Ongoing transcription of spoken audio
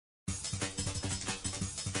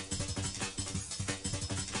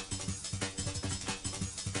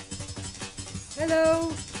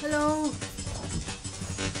Hello, hello.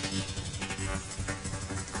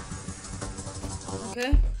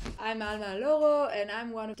 Okay, I'm Alma Alloro and I'm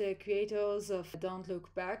one of the creators of Don't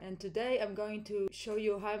Look Back, and today I'm going to show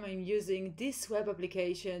you how I'm using this web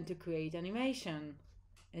application to create animation.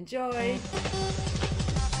 Enjoy!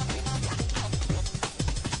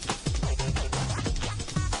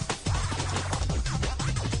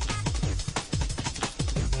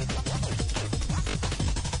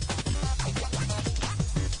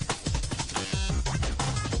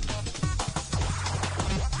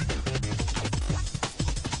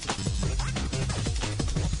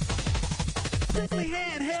 Strictly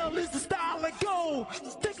handheld is the style I go.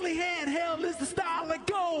 Strictly handheld is the style I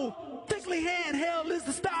go. Strictly handheld is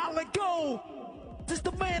the style I go. Just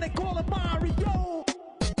the man they call him Mario.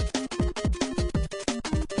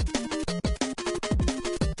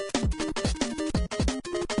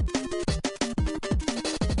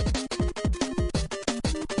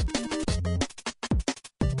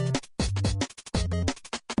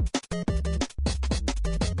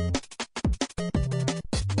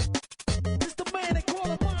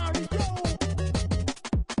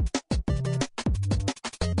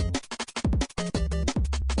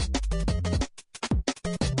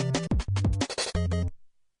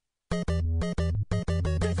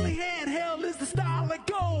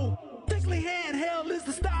 Strictly handheld is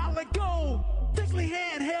the style I go. Strictly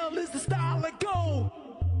handheld is the style I go.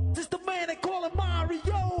 Just the man they call him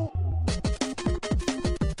Mario.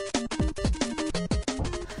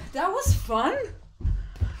 That was fun!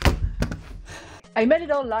 I made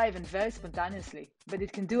it all live and very spontaneously, but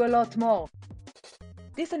it can do a lot more.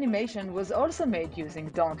 This animation was also made using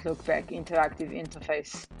Don't Look Back interactive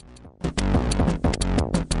interface.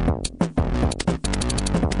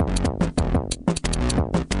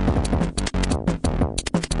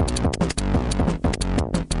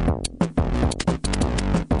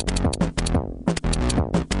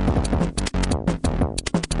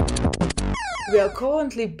 We are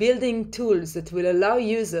currently building tools that will allow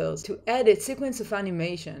users to edit sequence of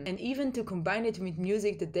animation and even to combine it with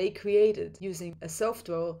music that they created using a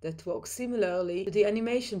software that works similarly to the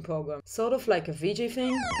animation program, sort of like a VJ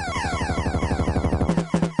thing.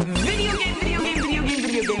 Video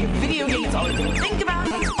game, it's all you can think about,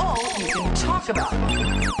 it's all you can talk about.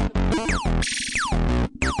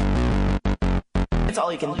 It's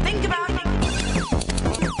all you can think about.